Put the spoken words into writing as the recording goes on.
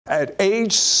At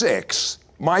age 6,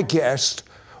 my guest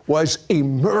was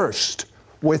immersed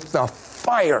with the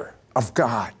fire of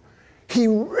God. He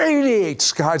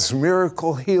radiates God's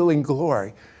miracle healing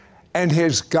glory. And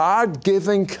his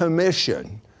God-given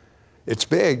commission, it's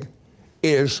big,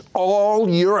 is all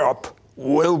Europe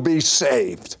will be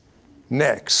saved.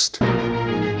 Next. Welcome,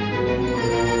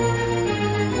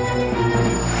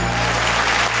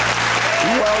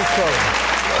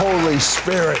 Holy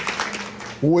Spirit.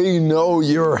 We know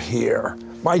you're here.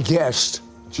 My guest,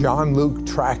 Jean-Luc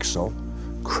Trachsel,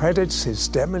 credits his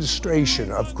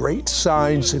demonstration of great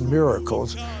signs and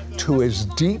miracles to his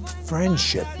deep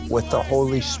friendship with the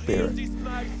Holy Spirit.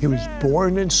 He was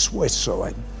born in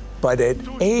Switzerland, but at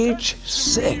age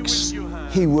 6,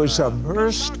 he was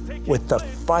immersed with the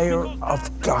fire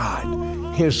of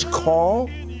God. His call,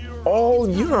 all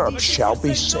Europe shall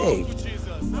be saved.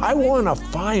 I want to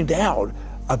find out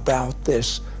about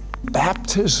this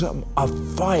baptism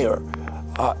of fire.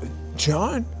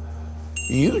 John,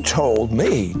 you told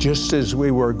me, just as we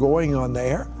were going on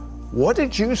there, what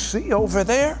did you see over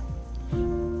there?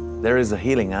 There is a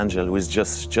healing angel who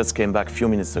just came back a few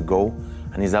minutes ago,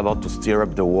 and he's about to stir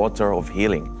up the water of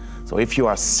healing. So if you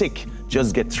are sick,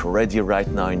 just get ready right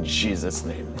now in Jesus'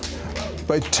 name.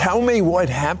 But tell me what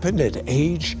happened at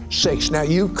age 6. Now,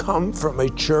 you come from a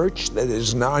church that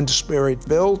is non-spirit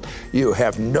filled. You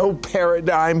have no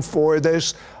paradigm for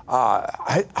this.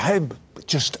 I'm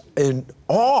just in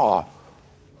awe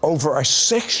over a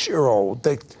 6-year-old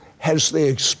that has the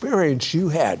experience you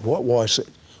had. What was it?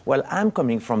 Well, I'm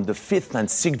coming from the 5th and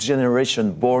 6th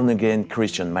generation born-again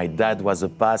Christian. My dad was a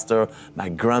pastor, my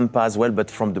grandpa as well,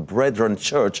 but from the Brethren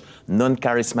Church,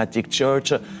 non-charismatic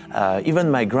church.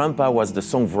 Even my grandpa was the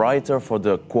songwriter for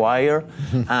the choir.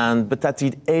 But at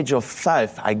the age of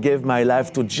 5, I gave my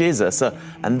life to Jesus,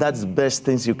 and that's the best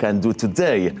things you can do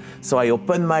today. So I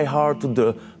opened my heart to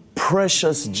the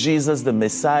precious Jesus, the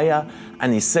Messiah,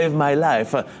 and he saved my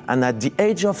life. And at the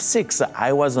age of 6,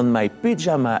 I was on my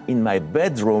pajama in my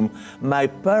bedroom. My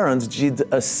parents did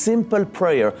a simple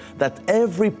prayer that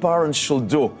every parent should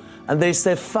do. And they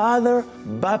say, Father,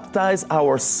 baptize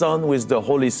our son with the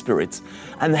Holy Spirit.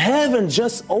 And heaven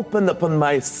just opened upon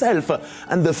myself,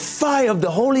 and the fire of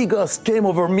the Holy Ghost came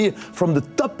over me from the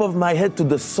top of my head to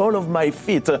the sole of my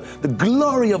feet. The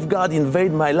glory of God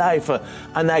invaded my life,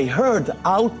 and I heard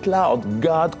out loud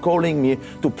God calling me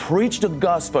to preach the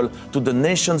gospel to the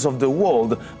nations of the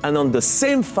world. And on the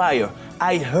same fire,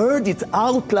 I heard it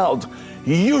out loud,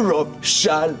 Europe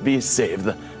shall be saved.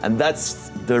 And that's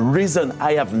the reason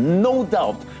I have no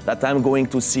doubt that I'm going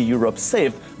to see Europe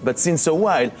saved. But since a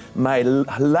while, my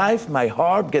life, my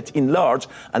heart gets enlarged,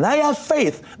 and I have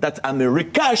faith that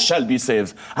America shall be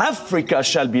saved, Africa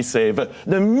shall be saved,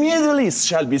 the Middle East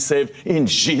shall be saved in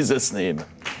Jesus' name.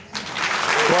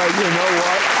 Well, you know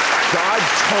what? God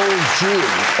told you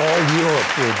all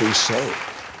Europe will be saved.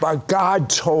 But God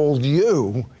told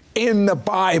you in the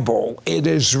Bible, it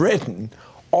is written,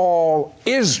 all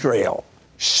Israel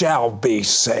shall be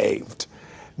saved.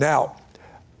 Now,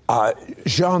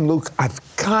 Jean-Luc, I've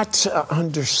got to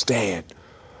understand,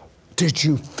 did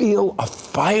you feel a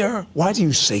fire? Why do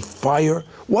you say fire?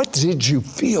 What did you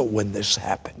feel when this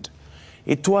happened?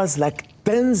 It was like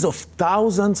tens of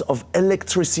thousands of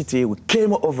electricity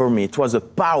came over me. It was a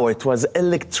power, it was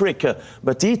electric,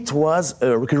 but it was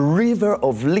a river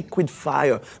of liquid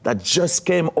fire that just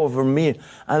came over me.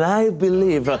 And I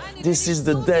believe this is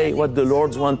the day what the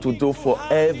Lord wants to do for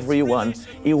everyone.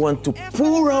 He wants to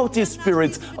pour out His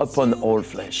Spirit upon all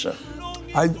flesh.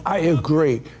 I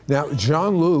agree. Now,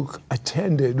 Jean-Luc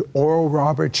attended Oral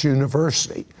Roberts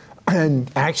University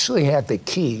and actually had the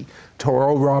key to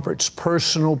Oral Roberts'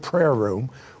 personal prayer room,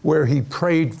 where he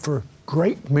prayed for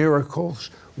great miracles,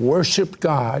 worshiped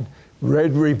God,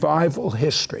 read revival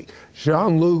history.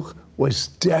 Jean-Luc was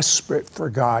desperate for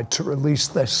God to release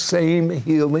the same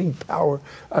healing power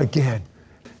again.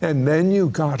 And then you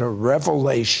got a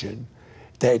revelation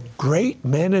that great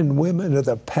men and women of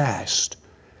the past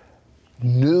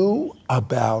knew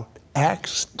about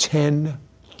Acts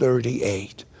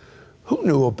 10:38. Who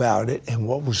knew about it, and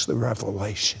what was the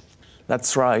revelation?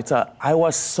 That's right. I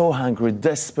was so hungry,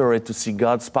 desperate to see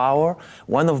God's power.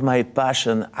 One of my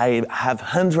passions, I have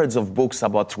hundreds of books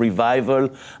about revival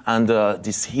and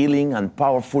this healing and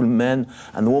powerful men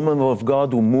and women of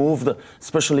God who moved,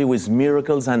 especially with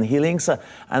miracles and healings.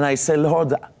 And I said,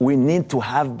 Lord, we need to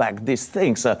have back these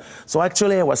things. So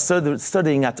actually I was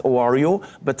studying at ORU,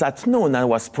 but at noon I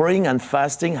was praying and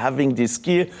fasting, having this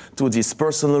key to this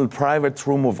personal private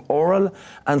room of oral.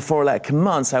 And for like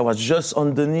months I was just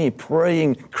on the knee praying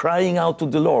praying, crying out to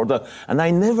the Lord. And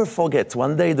I never forget,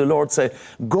 one day the Lord said,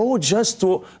 go just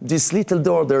to this little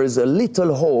door, there is a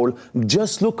little hole,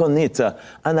 just look on it.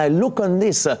 And I look on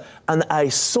this, and I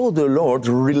saw the Lord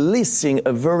releasing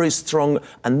a very strong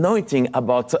anointing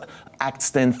about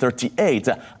Acts 10:38,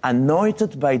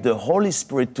 anointed by the Holy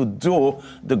Spirit to do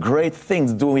the great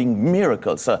things, doing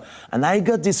miracles. And I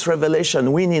got this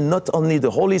revelation, we need not only the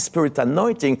Holy Spirit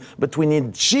anointing, but we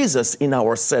need Jesus in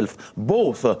ourselves,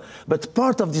 both. But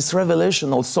part of this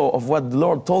revelation also of what the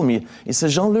Lord told me, he said,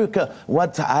 Jean-Luc,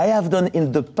 what I have done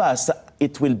in the past,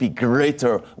 it will be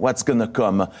greater what's going to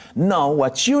come. Now,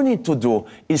 what you need to do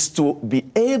is to be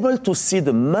able to see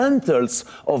the mantles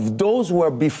of those who are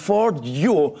before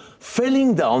you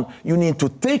falling down. You need to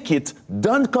take it,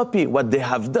 don't copy what they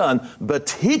have done, but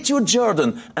hit your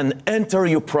Jordan and enter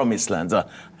your promised land. I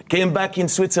came back in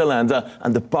Switzerland,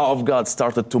 and the power of God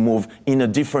started to move in a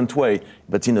different way,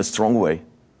 but in a strong way.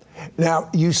 Now,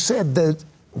 you said that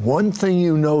one thing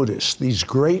you noticed, these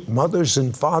great mothers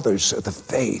and fathers of the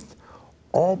faith,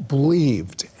 all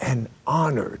believed and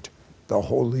honored the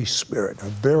Holy Spirit, a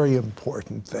very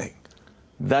important thing.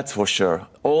 That's for sure.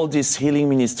 All these healing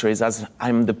ministries, as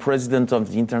I'm the president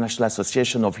of the International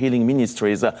Association of Healing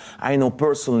Ministries, I know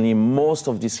personally most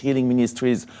of these healing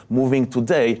ministries moving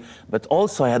today, but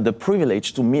also I had the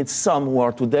privilege to meet some who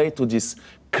are today to this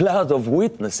cloud of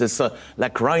witnesses,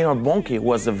 like Reinhard Bonnke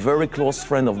was a very close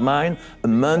friend of mine, a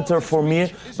mentor for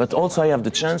me, but also I have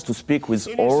the chance to speak with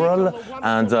Oral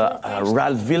and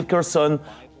Ralph Wilkerson.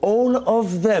 All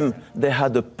of them, they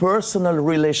had a personal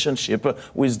relationship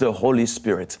with the Holy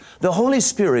Spirit. The Holy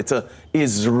Spirit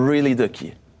is really the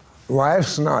key.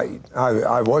 Last night,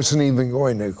 I wasn't even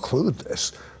going to include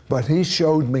this, but he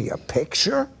showed me a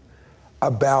picture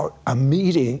about a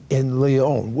meeting in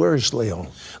Lyon. Where's Lyon?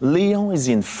 Lyon is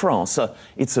in France.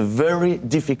 It's a very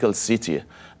difficult city.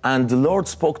 And the Lord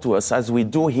spoke to us as we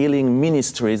do healing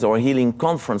ministries or healing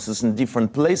conferences in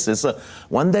different places.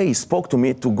 One day He spoke to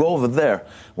me to go over there.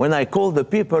 When I call the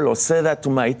people or say that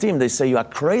to my team, they say, you are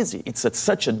crazy. It's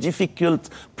such a difficult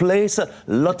place, a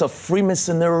lot of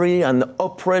Freemasonry and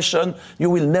oppression. You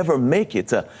will never make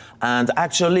it. And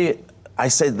actually, I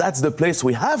said, that's the place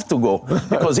we have to go,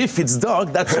 because if it's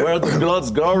dark, that's where the God's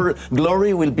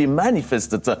glory will be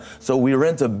manifested. So we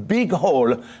rent a big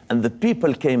hall, and the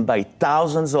people came by,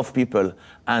 thousands of people,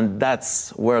 and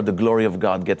that's where the glory of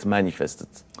God gets manifested.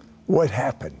 What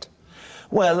happened?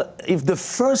 Well, if the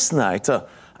first night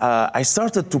I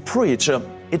started to preach,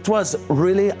 it was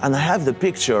really, and I have the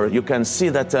picture, you can see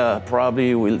that, probably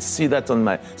you will see that on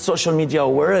my social media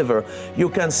or wherever, you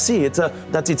can see it,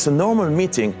 that it's a normal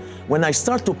meeting. When I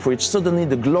start to preach, suddenly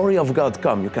the glory of God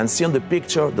comes. You can see on the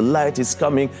picture, the light is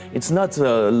coming. It's not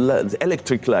the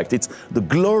electric light, it's the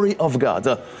glory of God.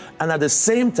 And at the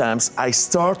same time, I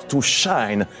start to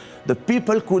shine. The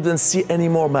people couldn't see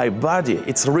anymore my body.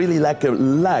 It's really like a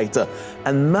light.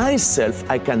 And myself,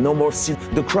 I can no more see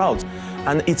the crowd.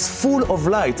 And it's full of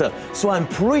light. So I'm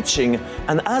preaching,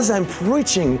 and as I'm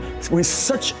preaching with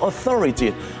such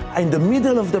authority, in the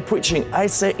middle of the preaching, I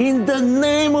say, in the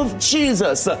name of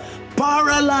Jesus,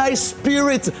 paralyzed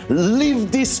spirit, leave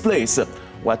this place.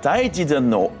 What I didn't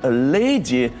know, a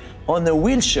lady on a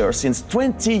wheelchair since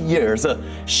 20 years,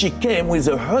 she came with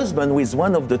her husband, with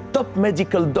one of the top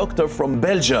medical doctors from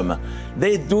Belgium.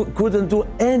 They couldn't do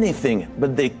anything,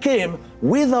 but they came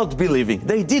without believing.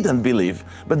 They didn't believe,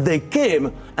 but they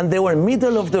came, and they were in the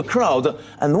middle of the crowd.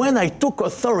 And when I took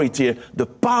authority, the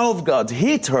power of God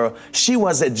hit her. She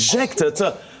was ejected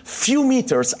a few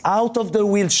meters out of the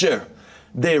wheelchair.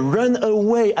 They ran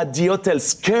away at the hotel,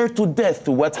 scared to death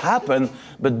to what happened.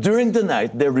 But during the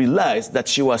night, they realized that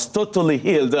she was totally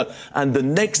healed. And the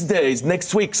next days,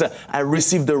 next weeks, I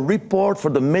received a report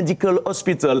from the medical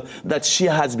hospital that she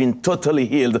has been totally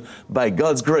healed by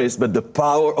God's grace, but the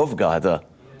power of God.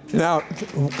 Now,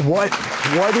 what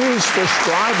is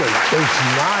describing is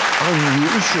not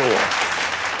unusual.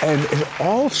 And it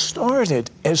all started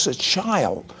as a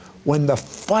child when the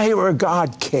fire of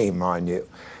God came on you.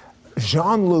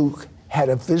 Jean-Luc had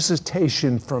a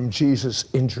visitation from Jesus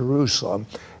in Jerusalem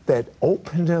that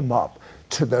opened him up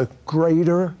to the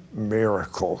greater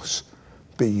miracles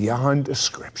beyond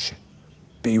description.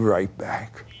 Be right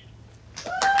back.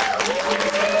 We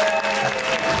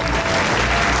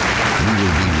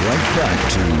will be right back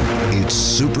to It's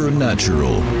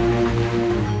Supernatural.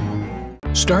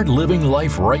 Start living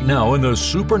life right now in the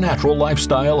supernatural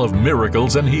lifestyle of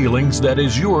miracles and healings that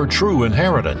is your true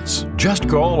inheritance. Just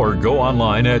call or go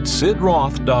online at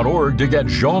sidroth.org to get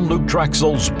Jean-Luc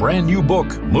Trachsel's brand new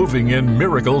book, Moving in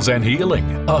Miracles and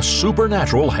Healing, a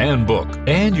supernatural handbook.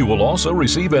 And you will also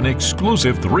receive an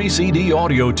exclusive 3-CD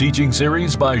audio teaching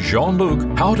series by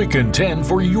Jean-Luc, How to Contend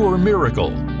for Your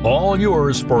Miracle. All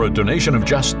yours for a donation of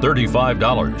just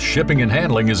 $35. Shipping and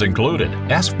handling is included.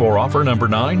 Ask for offer number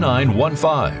 9915.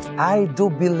 I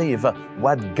do believe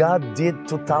what God did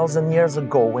 2,000 years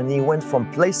ago when He went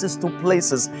from places to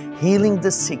places, healing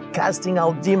the sick, casting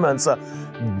out demons,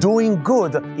 doing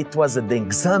good. It was an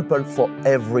example for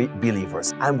every believer.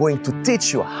 I'm going to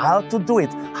teach you how to do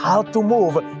it, how to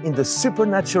move in the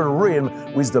supernatural realm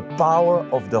with the power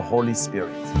of the Holy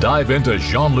Spirit. Dive into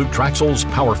Jean-Luc Trachsel's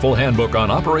powerful handbook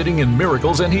on operating in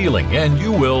miracles and healing, and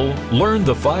you will learn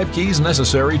the 5 keys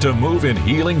necessary to move in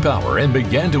healing power and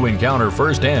begin to encounter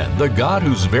firsthand the God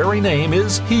whose very name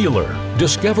is Healer.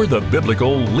 Discover the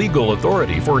biblical, legal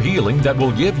authority for healing that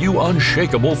will give you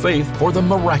unshakable faith for the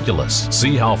miraculous.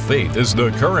 See how faith is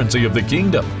the currency of the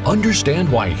kingdom. Understand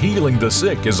why healing the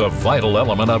sick is a vital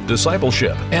element of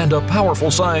discipleship and a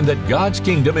powerful sign that God's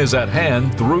kingdom is at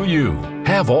hand through you.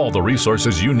 Have all the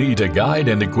resources you need to guide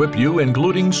and equip you,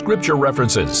 including scripture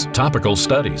references, topical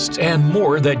studies, and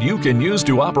more that you can use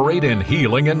to operate in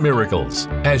healing and miracles.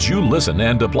 As you listen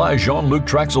and apply Jean-Luc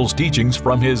Trachsel's teachings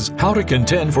from his How to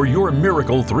Contend for Your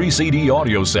Miracle 3-CD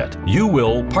audio set, you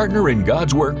will partner in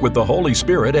God's work with the Holy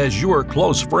Spirit as your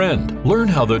close friend. Learn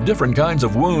how the different kinds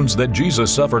of wounds that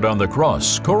Jesus suffered on the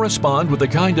cross correspond with the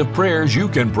kind of prayers you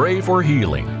can pray for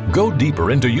healing. Go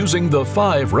deeper into using the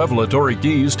 5 revelatory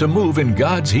keys to move in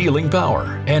God's healing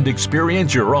power and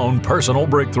experience your own personal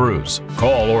breakthroughs.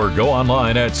 Call or go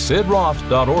online at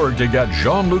sidroth.org to get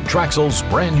Jean-Luc Trachsel's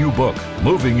brand new book,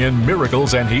 Moving in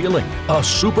Miracles and Healing, a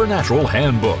supernatural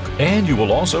handbook. And you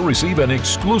will also receive an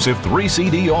exclusive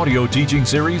 3-CD audio teaching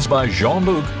series by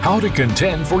Jean-Luc, How to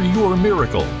Contend for Your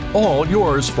Miracle. All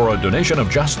yours for a donation of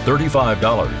just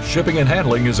 $35. Shipping and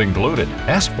handling is included.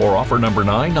 Ask for offer number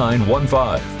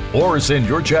 9915. Or send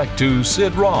your check to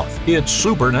Sid Roth. It's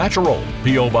supernatural.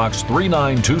 P.O. Box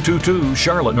 39222,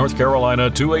 Charlotte, North Carolina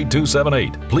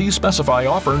 28278. Please specify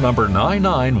offer number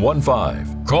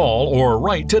 9915. Call or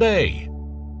write today.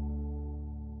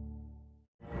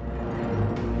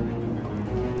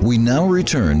 We now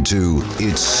return to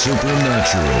It's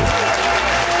Supernatural.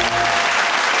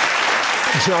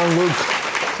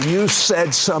 Jean-Luc, you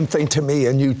said something to me,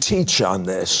 and you teach on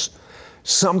this.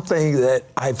 Something that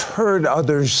I've heard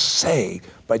others say,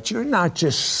 but you're not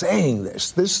just saying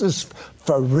this. This is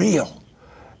for real.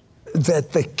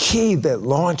 That the key that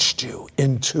launched you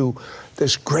into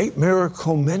this great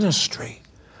miracle ministry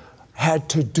had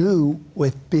to do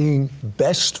with being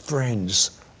best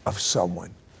friends of someone.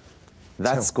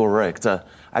 That's correct.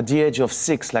 At the age of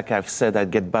 6, like I've said, I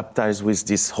get baptized with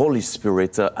this Holy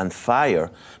Spirit and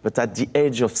fire. But at the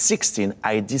age of 16,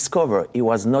 I discovered it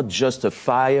was not just a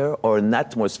fire or an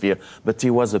atmosphere, but he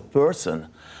was a person.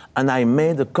 And I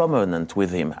made a covenant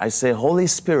with him. I say, Holy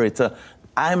Spirit,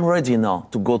 I'm ready now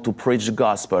to go to preach the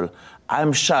gospel.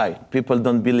 I'm shy. People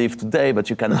don't believe today, but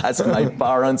you can ask my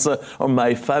parents or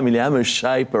my family. I'm a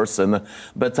shy person.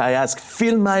 But I ask,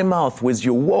 fill my mouth with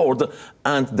your word,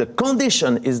 and the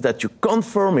condition is that you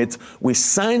confirm it with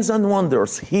signs and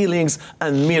wonders, healings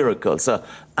and miracles.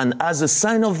 And as a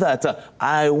sign of that,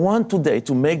 I want today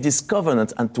to make this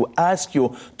covenant and to ask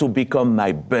you to become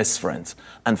my best friend.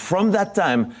 And from that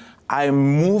time, I'm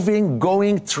moving,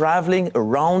 going, traveling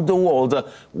around the world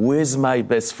with my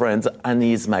best friend, and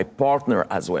he's my partner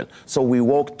as well. So we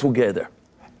walk together.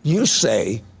 You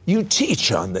say, you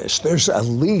teach on this. There's a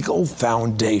legal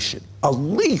foundation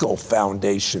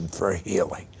for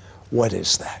healing. What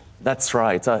is that? That's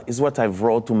right. It's what I've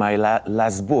wrote to my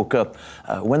last book.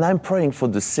 When I'm praying for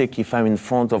the sick, if I'm in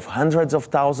front of hundreds of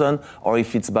thousands, or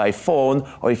if it's by phone,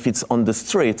 or if it's on the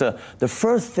street, the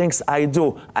first things I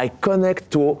do, I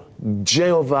connect to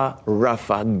Jehovah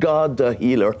Rapha, God the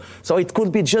healer. So it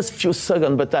could be just a few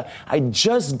seconds, but I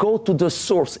just go to the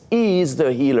source. He is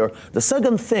the healer. The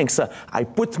second thing, I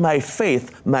put my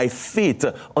faith, my feet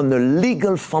on a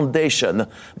legal foundation,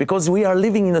 because we are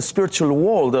living in a spiritual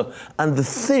world, and the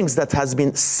things that has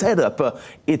been set up,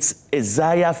 it's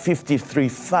Isaiah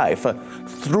 53:5.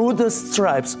 Through the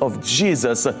stripes of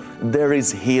Jesus, there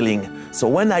is healing. So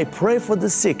when I pray for the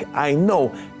sick, I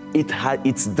know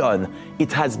it's done.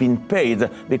 It has been paid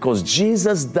because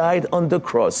Jesus died on the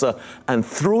cross, and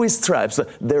through his stripes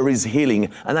there is healing.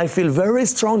 And I feel very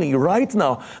strongly right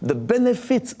now the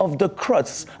benefits of the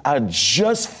cross are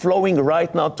just flowing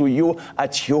right now to you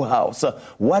at your house.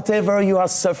 Whatever you are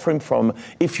suffering from,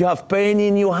 if you have pain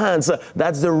in your hands,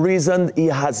 that's the reason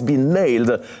it has been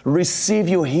nailed. Receive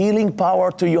your healing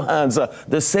power to your hands.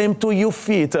 The same to your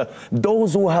feet.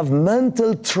 Those who have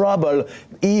mental trouble,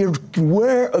 he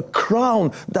wear a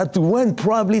crown that went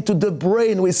probably to the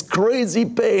brain with crazy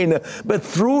pain. But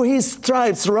through his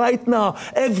stripes right now,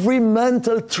 every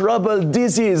mental trouble,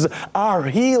 disease are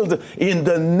healed in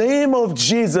the name of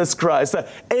Jesus Christ.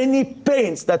 Any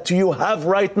pains that you have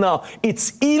right now,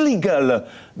 it's illegal.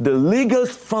 The legal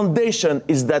foundation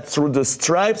is that through the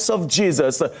stripes of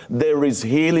Jesus, there is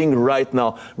healing right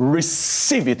now.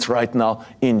 Receive it right now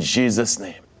in Jesus'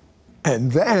 name.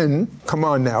 And then, come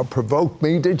on now, provoke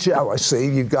me to jealousy.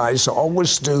 You guys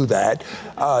always do that.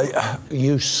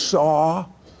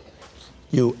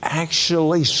 You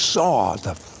actually saw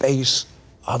the face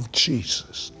of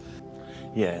Jesus.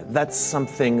 Yeah, that's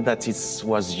something that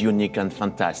was unique and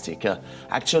fantastic.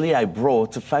 Actually, I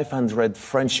brought 500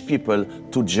 French people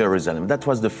to Jerusalem. That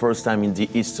was the first time in the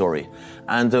history.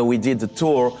 And we did a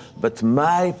tour, but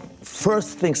my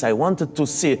first things I wanted to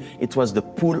see, it was the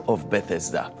pool of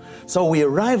Bethesda. So we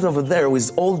arrived over there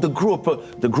with all the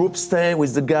group stay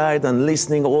with the guide and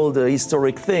listening all the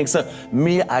historic things.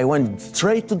 Me, I went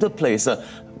straight to the place.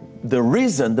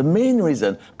 The main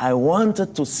reason, I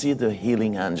wanted to see the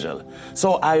healing angel.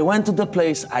 So I went to the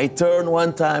place, I turned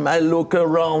one time, I look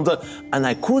around, and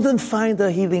I couldn't find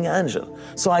the healing angel.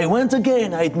 So I went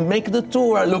again, I make the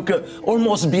tour, I look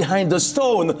almost behind the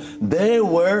stone. There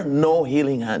were no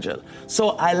healing angel. So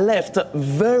I left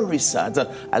very sad.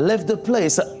 I left the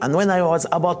place, and when I was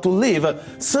about to leave,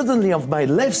 suddenly on my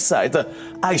left side,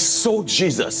 I saw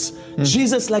Jesus.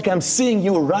 Jesus, like I'm seeing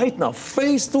you right now,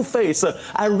 face to face.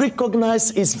 I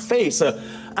recognized his face,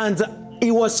 and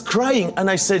he was crying, and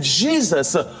I said,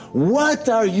 Jesus, what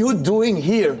are you doing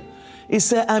here? He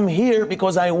said, I'm here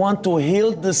because I want to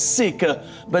heal the sick,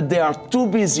 but they are too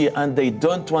busy and they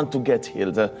don't want to get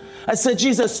healed. I said,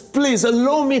 Jesus, please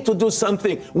allow me to do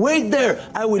something. Wait there.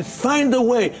 I will find a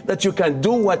way that you can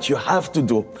do what you have to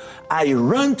do. I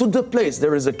ran to the place.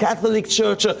 There is a Catholic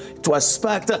church. It was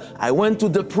packed. I went to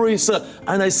the priest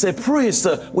and I said, priest,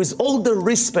 with all the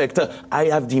respect, I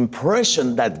have the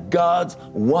impression that God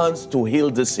wants to heal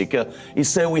the sick. He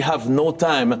said, we have no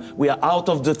time. We are out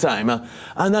of the time.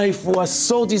 And I was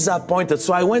so disappointed.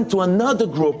 So I went to another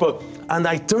group and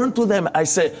I turned to them. I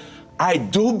said, I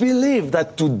do believe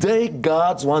that today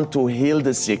God wants to heal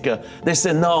the sick. They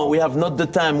said, no, we have not the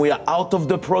time. We are out of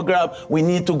the program. We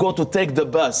need to go to take the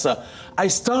bus. I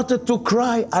started to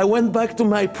cry. I went back to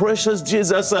my precious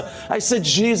Jesus. I said,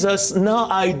 Jesus, now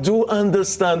I do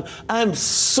understand. I'm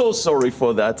so sorry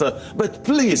for that. But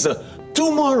please,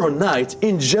 tomorrow night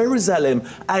in Jerusalem,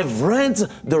 I've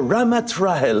rented the Ramat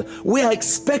Rahel. We are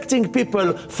expecting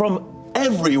people from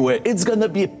everywhere. It's gonna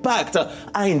be packed.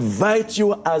 I invite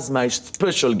you as my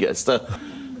special guest.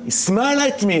 He smiled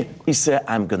at me. He said,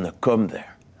 I'm gonna come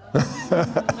there.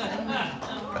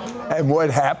 And what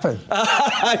happened?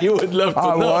 You would love to know.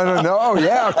 I want to know.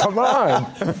 Yeah, come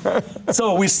on.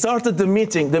 So we started the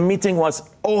meeting. The meeting was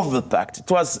overpacked.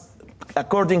 It was,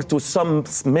 according to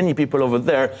many people over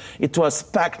there, it was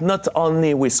packed not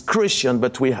only with Christian,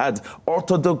 but we had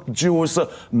Orthodox Jews,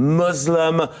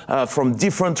 Muslim, from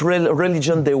different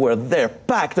religion. They were there,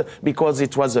 packed, because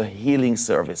it was a healing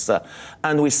service.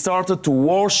 And we started to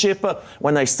worship.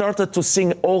 When I started to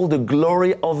sing all the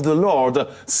glory of the Lord,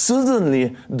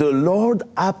 suddenly the Lord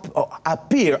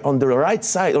appeared on the right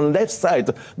side, on the left side.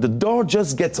 The door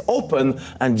just gets open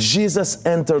and Jesus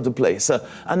entered the place.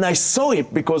 And I saw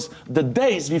it because the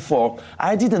days before,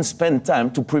 I didn't spend time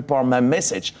to prepare my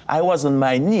message. I was on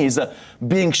my knees,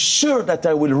 being sure that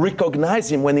I will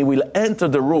recognize him when he will enter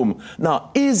the room.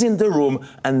 Now, he's in the room,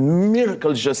 and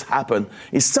miracles just happen.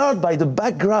 He started by the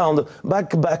background,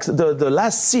 the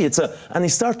last seats, and he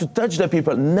started to touch the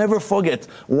people. Never forget,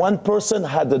 one person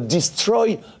had a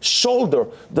destroyed shoulder.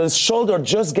 The shoulder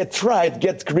just get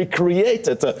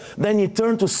recreated. Then he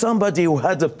turned to somebody who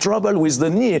had a trouble with the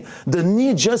knee. The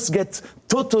knee just gets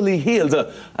totally healed.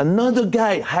 Another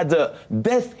guy had a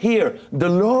death ear. The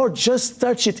Lord just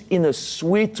touched it in a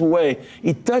sweet way.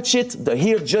 He touched it, the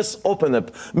ear just opened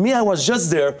up. Me, I was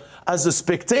just there as a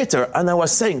spectator, and I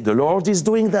was saying, the Lord is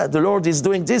doing that, the Lord is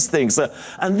doing these things.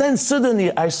 And then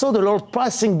suddenly I saw the Lord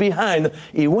passing behind.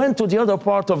 He went to the other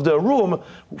part of the room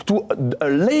to a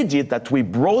lady that we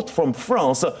brought from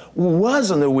France who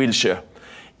was in a wheelchair.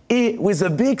 he, with a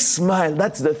big smile,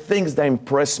 that's the things that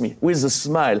impress me, with a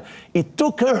smile, he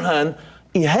took her hand,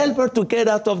 he helped her to get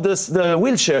out of the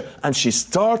wheelchair, and she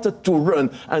started to run,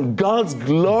 and God's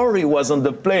glory was on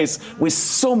the place with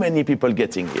so many people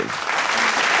getting healed.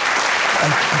 I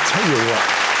tell you what,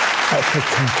 at the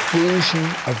conclusion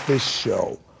of this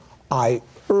show, I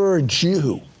urge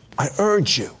you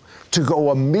to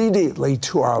go immediately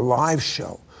to our live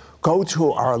show. Go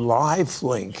to our live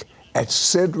link at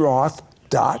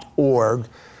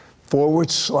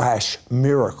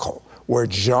sidroth.org/miracle, where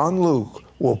Jean-Luc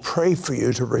will pray for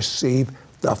you to receive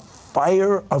the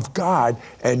fire of God.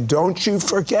 And don't you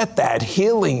forget that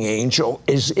healing angel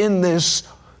is in this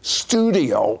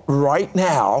studio right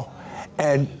now,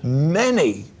 and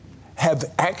many have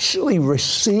actually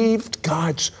received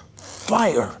God's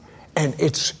fire, and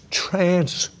it's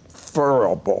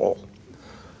transferable.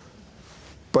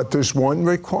 But there's one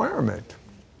requirement.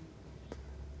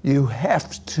 You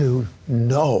have to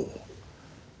know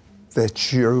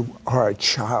that you are a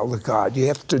child of God. You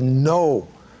have to know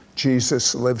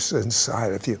Jesus lives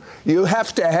inside of you. You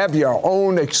have to have your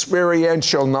own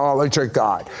experiential knowledge of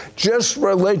God. Just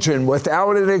religion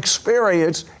without an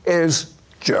experience is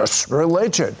just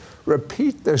religion.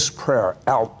 Repeat this prayer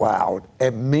out loud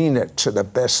and mean it to the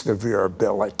best of your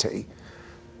ability.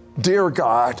 Dear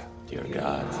God,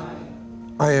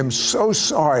 I am so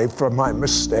sorry for my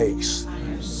mistakes. I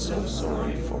am so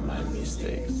sorry for my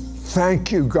mistakes.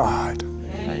 Thank you, God.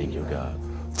 Thank you, God.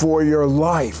 For your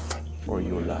life. For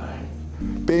your life.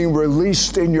 Being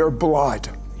released in your blood.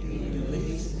 Being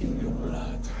released in your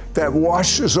blood. That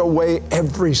washes away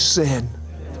every sin.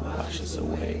 That washes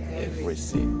away every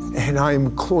sin. And I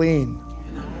am clean.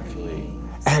 And I'm clean.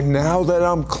 And now that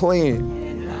I'm clean.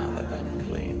 And now that I'm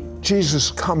clean.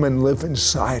 Jesus, come and live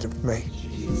inside of me.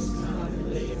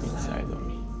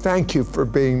 Thank you for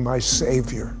being my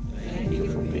Savior. Thank you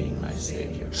for being my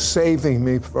Savior. Saving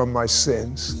me from my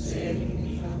sins. Saving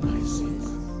me from my sins.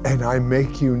 And I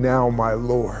make you now my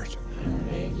Lord.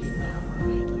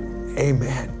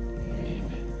 Amen.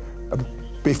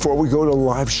 Before we go to the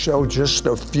live show, just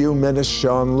a few minutes,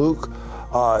 Jean-Luc,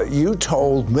 you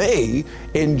told me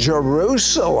in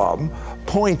Jerusalem,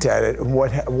 point at it, and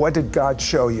what did God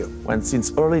show you? When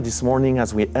since early this morning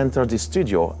as we entered the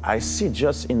studio, I see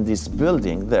just in this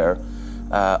building there,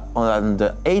 on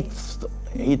the eighth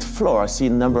floor, I see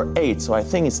number 8, so I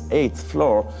think it's 8th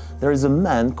floor, there is a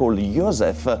man called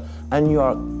Joseph, and you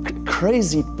are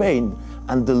crazy pain,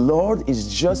 and the Lord is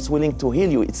just willing to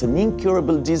heal you. It's an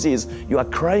incurable disease. You are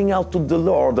crying out to the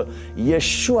Lord.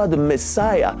 Yeshua, the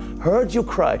Messiah, heard you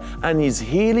cry, and He's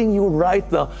healing you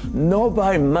right now. Not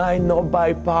by might, not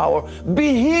by power.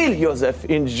 Be healed, Joseph,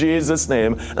 in Jesus'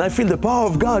 name. And I feel the power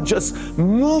of God just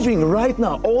moving right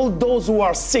now. All those who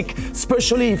are sick,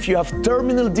 especially if you have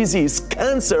terminal disease,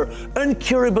 cancer,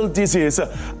 incurable disease,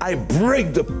 I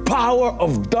break the power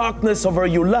of darkness over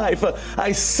your life.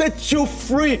 I set you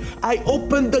free. I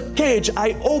open the cage.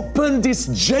 I open these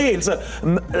jails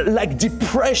like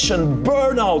depression,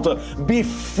 burnout. Be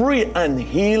free and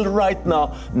healed right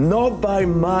now, not by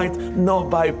might, not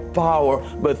by power,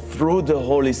 but through the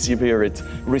Holy Spirit.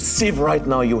 Receive right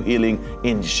now your healing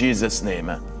in Jesus' name.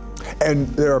 And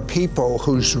there are people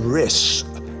whose wrists,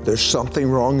 there's something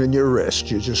wrong in your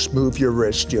wrist. You just move your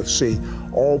wrist, you'll see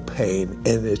all pain,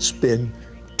 and it's been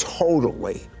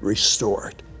totally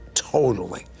restored.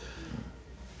 Totally.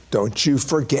 Don't you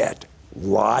forget,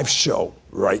 live show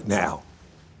right now.